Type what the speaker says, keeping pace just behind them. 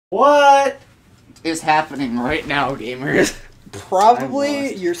What is happening right now, gamers?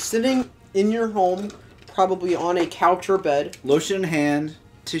 Probably you're sitting in your home, probably on a couch or bed. Lotion in hand,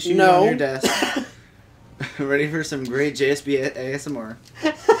 tissue on your desk. Ready for some great JSB ASMR.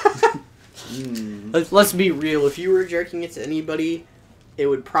 Let's be real. If you were jerking it to anybody, it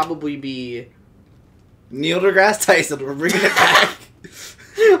would probably be Neil deGrasse Tyson. We're bringing it back.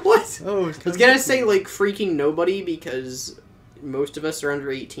 What? Oh, I was gonna say like freaking nobody because most of us are under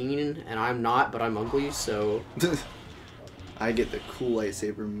 18 and I'm not, but I'm ugly, so I get the cool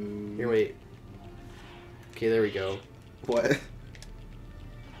lightsaber move. Here, wait. Okay, there we go. What?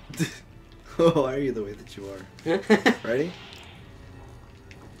 Oh, why are you the way that you are? Ready?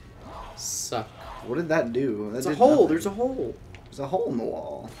 Suck. What did that do? There's a hole. There's a hole. There's a hole in the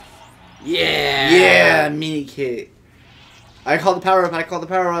wall. Yeah. Yeah, mini kit. I call the power up. I call the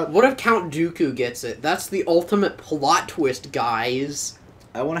power up. What if Count Dooku gets it? That's the ultimate plot twist, guys.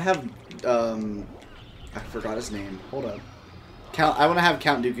 I want to have I forgot his name. Hold up. I want to have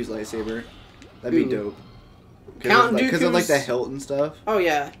Count Dooku's lightsaber. That'd be dope. Count Dooku's... Because of like the hilt and stuff. Oh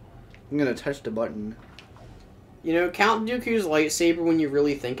yeah. I'm gonna touch the button. You know, Count Dooku's lightsaber, when you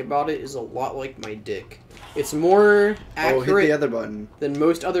really think about it, is a lot like my dick. It's more accurate hit the other button. Than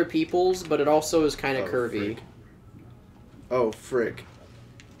most other people's, but it also is kind of curvy. Frick. Oh, frick.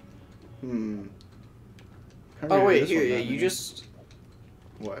 Oh, wait, here, yeah, you just...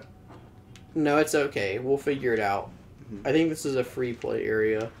 What? No, it's okay. We'll figure it out. I think this is a free play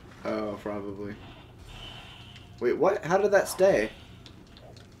area. Oh, probably. Wait, what? How did that stay?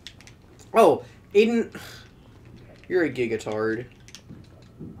 Oh, Aiden... You're a gigatard.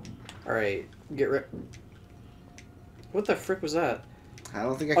 Alright, get rid... What the frick was that? I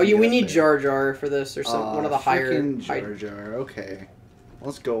don't think I can. Oh, yeah, we need there. Jar Jar for this, or some one of the higher... Jar Jar, okay.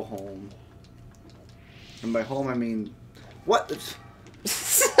 Let's go home. And by home, I mean... What?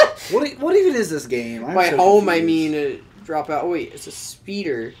 what even is this game? By home, I mean drop out... Oh, wait, it's a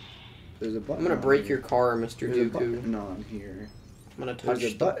speeder. There's a button. I'm gonna break your car, Mr. Dooku. There's a button on here. I'm gonna touch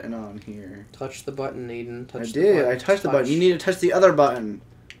There's a button on here. Touch the button, Aiden. Touch the button. I touched the button. You need to touch the other button.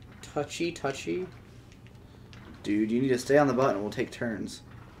 Touchy, touchy. Dude, you need to stay on the button. We'll take turns.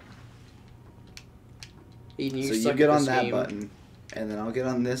 Aiden, so you get on that button, and then I'll get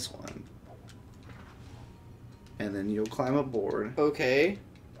on this one. And then you'll climb aboard. Okay.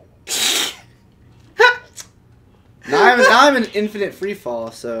 now I'm in infinite free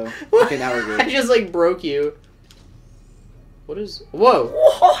fall, so... Okay, now we're good. I just, like, broke you. What is... Whoa!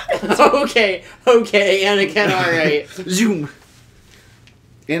 What? Okay, Anakin, alright. Zoom!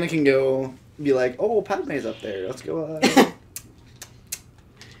 Anakin go... Be like, oh, Padme's up there. Let's go. I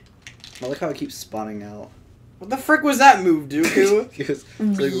like how it keeps spawning out. What the frick was that move, Dooku? It's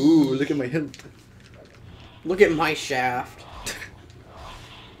like, ooh, look at my hilt. Look at my shaft.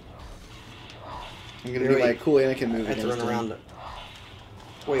 I'm gonna be like, cool, Anakin move. I have to run around it.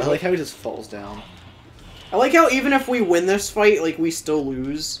 Wait, I like how he just falls down. I like how even if we win this fight, like, we still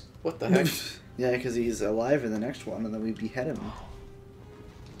lose. What the heck? Yeah, because he's alive in the next one, and then we behead him.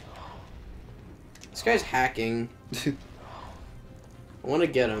 This guy's hacking. I want to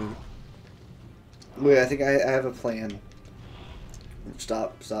get him. Wait, I think I have a plan.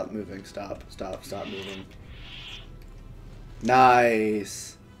 Stop moving. Stop moving.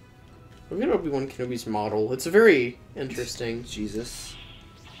 Nice. Look at Obi-Wan Kenobi's model. It's very interesting. Jesus.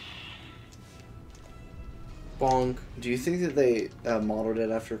 Bonk. Do you think that they modeled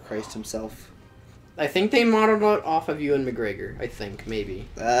it after Christ himself? I think they modeled it off of Ewan McGregor. I think, maybe.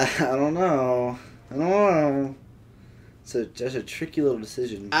 I don't know. I don't know. So that's a tricky little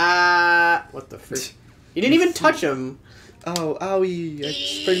decision. What the frick? You didn't even touch him. Oh, owie! I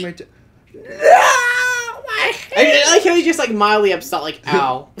sprained my. I like how he's just like mildly upset, like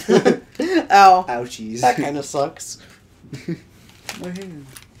ow, ow, ouchies. That kind of sucks. My hand.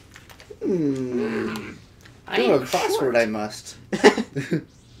 I a crossword, I must.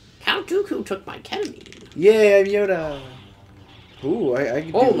 Count Dooku took my ketamine. Yeah, I'm Yoda. Ooh, I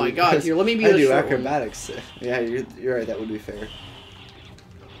can oh my god, here, let me be I the do short acrobatics. One. Yeah, you're right, that would be fair.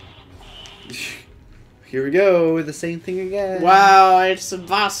 Here we go, with the same thing again. Wow, it's a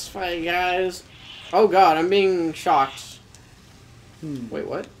boss fight, guys. Oh god, I'm being shocked. Wait,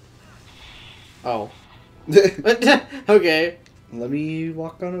 what? Oh. Okay. Let me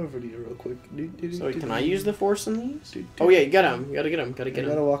walk on over to you real quick. So wait, can I use the force on these? Oh yeah, you get him. You gotta get him. I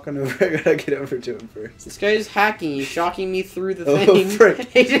gotta walk on over. I gotta get over to him first. This guy's hacking. He's shocking me through the thing. Oh, frick.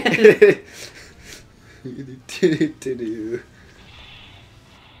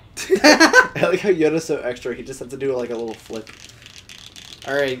 I like how Yoda's so extra. He just has to do like a little flip.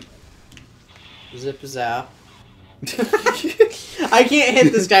 Alright. Zip zap. I can't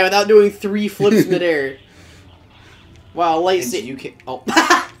hit this guy without doing 3 flips midair. Wow, lightsaber. You can't. Oh.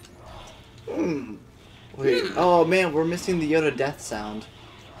 Wait. Oh man, we're missing the Yoda death sound.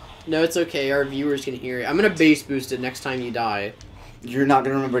 No, it's okay. Our viewers can hear it. I'm gonna bass boost it next time you die. You're not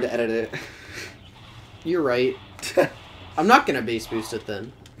gonna remember to edit it. You're right. I'm not gonna bass boost it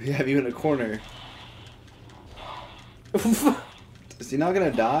then. We have you in a corner. Is he not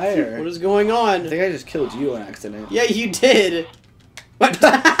gonna die, or? What is going on? I think I just killed you on accident. Yeah, you did. What?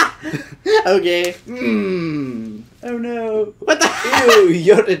 Okay. Oh no. What the?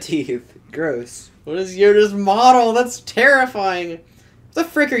 Ew, Yoda teeth. Gross. What is Yoda's model? That's terrifying. What the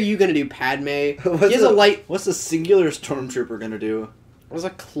frick are you gonna do, Padme? He has a light. What's the singular stormtrooper gonna do? It was a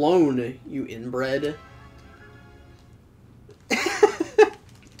clone, you inbred.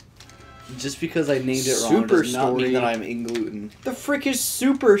 Just because I named it wrong Super does not story. mean that I'm in gluten. The frick is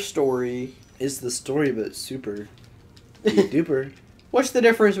Super Story? It's the story, but super. Duper. What's the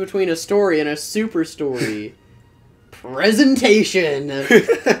difference between a story and a super story? Presentation.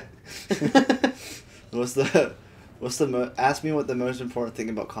 Ask me what the most important thing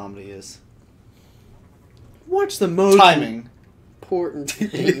about comedy is. What's the most Timing. important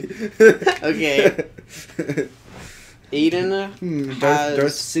thing? Okay. Aiden has...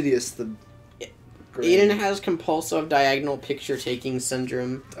 Darth Sidious, the... Aiden has compulsive diagonal picture taking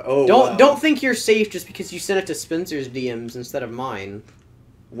syndrome. Oh, Don't think you're safe just because you sent it to Spencer's DMs instead of mine.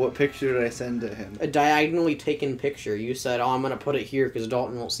 What picture did I send to him? A diagonally taken picture. You said, "Oh, I'm gonna put it here because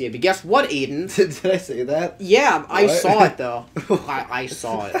Dalton won't see it." But guess what, Aiden? Did I say that? Yeah, I What? saw it though. I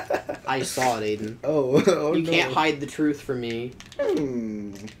saw it. I saw it, Aiden. Oh You no. can't hide the truth from me.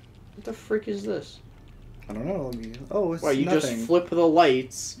 Hmm. What the frick is this? I don't know. Oh, it's Wow, you nothing. just flip the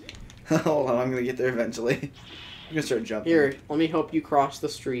lights. Hold on, I'm gonna get there eventually. I'm gonna start jumping. Here, let me help you cross the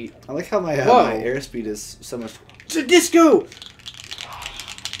street. I like how my Whoa. my airspeed is so much. It's a disco!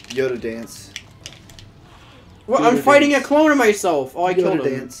 Yoda dance. Well, I'm Yoda fighting dance. a clone of myself. Oh, I killed Yoda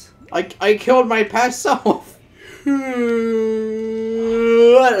him. dance. I killed my past self. That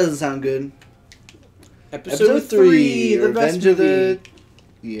doesn't sound good. Episode 3, the best Revenge of the.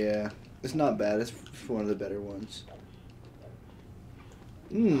 movie. Yeah, it's not bad. It's one of the better ones.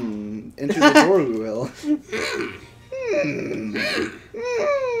 Enter the door, we will.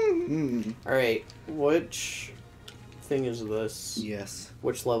 Alright, which thing is this? Yes.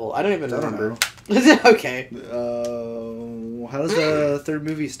 Which level? I don't even Don't remember. Okay. How does the third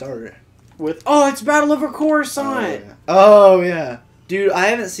movie start? With it's Battle over Coruscant. Oh yeah, dude, I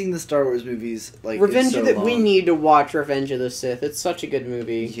haven't seen the Star Wars movies like Revenge in of so the We long. need to watch Revenge of the Sith. It's such a good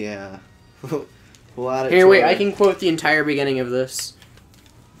movie. Yeah. We'll add it Here, to wait, our- I can quote the entire beginning of this.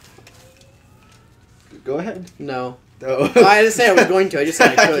 Go ahead. No. Oh. I didn't say I was going to, I just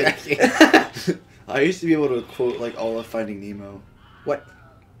said I could. I used to be able to quote like all of Finding Nemo. What?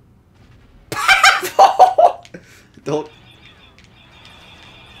 Don't.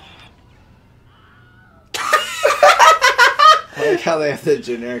 I like how they have the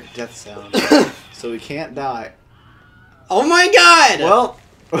generic death sound, so we can't die. Oh my god! Well,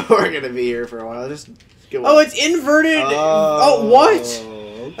 we're gonna be here for a while. Just go. Oh, it's inverted! Oh, what?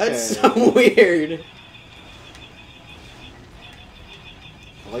 Okay. That's so weird.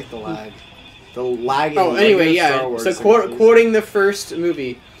 I like the lag. The lag. Oh, in anyway, Lego Star yeah. Wars So series. quoting the first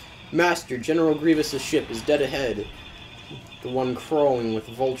movie, Master, General Grievous's ship is dead ahead. The one crawling with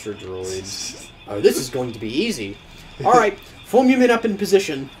vulture droids. Oh, this is going to be easy. Alright, form your men up in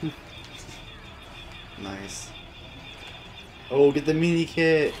position. Nice. Oh, get the mini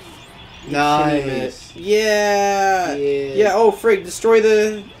kit. Kidding Nice. me. Yeah. Yeah. Yeah, oh, frig, destroy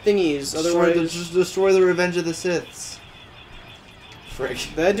the thingies. Otherwise, Just destroy the Revenge of the Siths. Frick.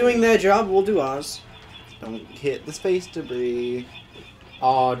 they're doing their job, we'll do ours. Don't hit the space debris.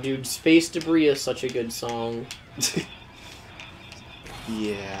 Aw, dude, Space Debris is such a good song.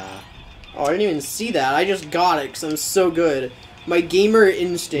 Yeah. Oh, I didn't even see that. I just got it because I'm so good. My gamer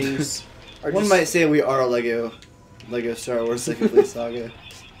instincts are One just... might say we are Lego Star Wars Second Place Saga.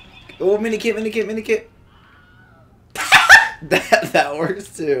 Oh, mini kit. that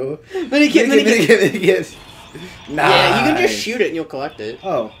works too. Minikit. Mini kit. Nice. Yeah, you can just shoot it and you'll collect it.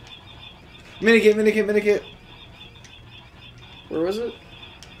 Oh. Mini kit. Where was it?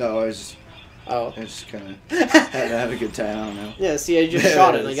 No, I was Oh. just kind of had to have a good time. I don't know. Yeah, see, I just There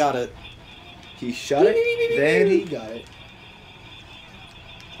shot it it and I is. got it. He shot it, then he got it.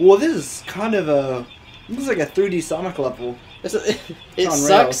 Well, this is kind of a... Looks like a 3D Sonic level. It on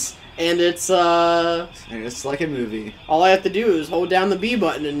sucks, and it's, And it's like a movie. all I have to do is hold down the B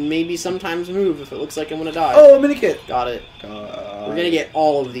button and maybe sometimes move if it looks like I'm gonna die. Oh, a mini kit! Got it. We're gonna get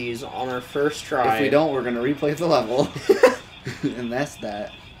all of these on our first try. If we don't, we're gonna replay the level. And that's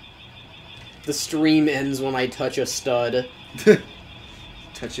that. The stream ends when I touch a stud.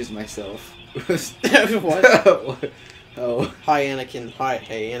 Touches myself. What? Oh. Hi, Anakin. Hi,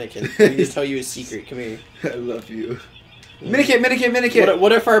 hey, Anakin. Let me tell you a secret. Come here. I love you. Minikit.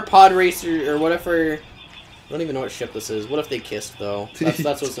 What if our pod racer, or what if our... I don't even know what ship this is. What if they kissed, though?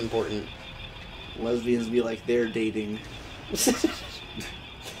 That's what's important. Lesbians be like, they're dating.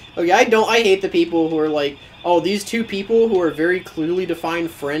 Okay, I hate the people who are like, oh, these two people who are very clearly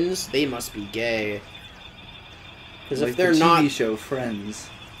defined friends, they must be gay. Because Like if they're the not... TV show Friends.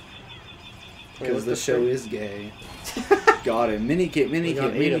 Because the show is gay. Got him.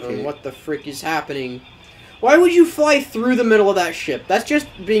 Minikit. What the frick is happening? Why would you fly through the middle of that ship? That's just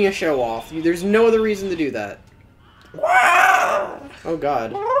being a show-off. There's no other reason to do that. Oh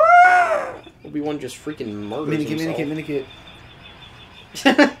god. Obi-Wan just freaking murders himself. Minikit.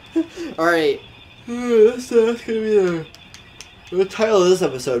 Alright. That's gonna be the title of this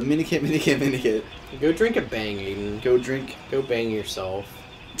episode. Minikit. Go drink a bang, Aiden. Go bang yourself.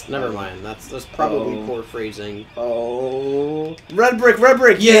 Never mind. That's probably poor phrasing. Oh. Red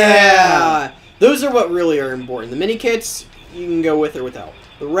brick. Yeah! Those are what really are important. The mini kits, you can go with or without.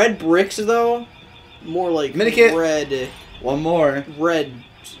 The red bricks, though, more like Minikit. red. One more. Red.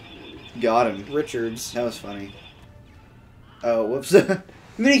 Got him. Richards. That was funny. Oh, whoops.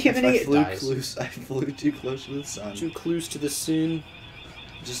 Minikit I flew too close to the sun. Too close to the sun.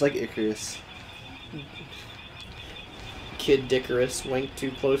 Just like Icarus. Kid Dickerus went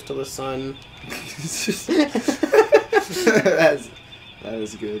too close to the sun. That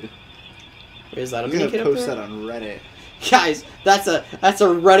is good. Is that a I'm gonna Minikit post up there? that on Reddit. Guys, that's a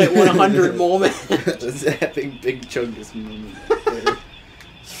Reddit 100 moment. That's an epic big Chungus moment. Right.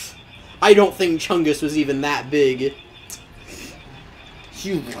 I don't think Chungus was even that big.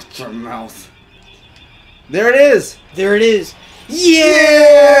 You watch your mouth. There it is! There it is.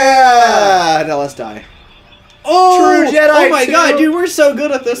 Yeah! Now let's die. Oh! True Jedi Oh my 2. god, dude, we're so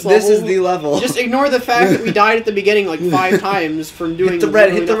good at this level. This is the level. Just ignore the fact that we died at the beginning like 5 times from doing Hit the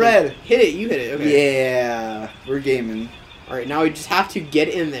red, literally hit the nothing. red. Hit it, you hit it, okay. Yeah, we're gaming. Alright, now we just have to get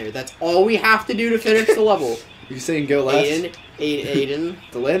in there. That's all we have to do to finish the level. You saying go left? Aiden.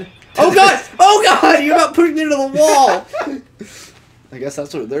 The lid? Oh god! Oh god! You about pushed me into the wall! I guess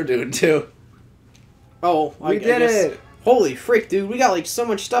that's what they're doing too. Oh, We did it! Holy frick, dude, we got like so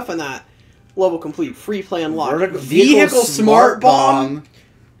much stuff in that. Level complete, free play unlocked. Vehicle smart bomb.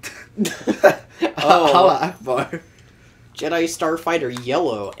 Allah Akbar. Jedi Starfighter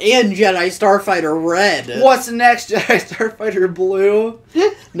yellow and Jedi Starfighter red. What's next, Jedi Starfighter blue?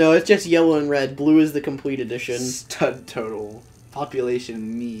 No, it's just yellow and red. Blue is the complete edition. Stud total.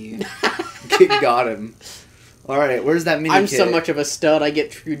 Population me. Got him. Alright, where's that mini I'm kit? so much of a stud, I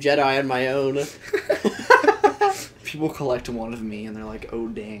get true Jedi on my own. People collect one of me and they're like, oh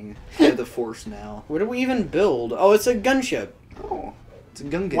dang, I have the Force now. Where do we even build? Oh, it's a gunship. Oh, it's a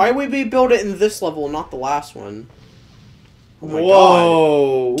Gungan. Why would we build it in this level and not the last one? Oh my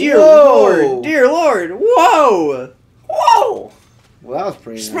Whoa! god. Dear Whoa! Lord! Dear Lord! Whoa! Whoa! Well, that was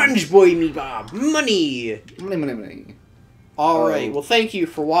pretty Sponge Boy me Bob! Money! Money. Alright, well thank you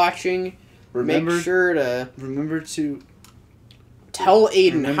for watching. Remember, Make sure to remember to tell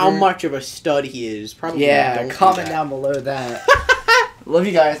Aiden how much of a stud he is. Probably yeah, don't do comment that. down below that. Love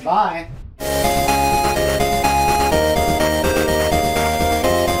you guys. Bye.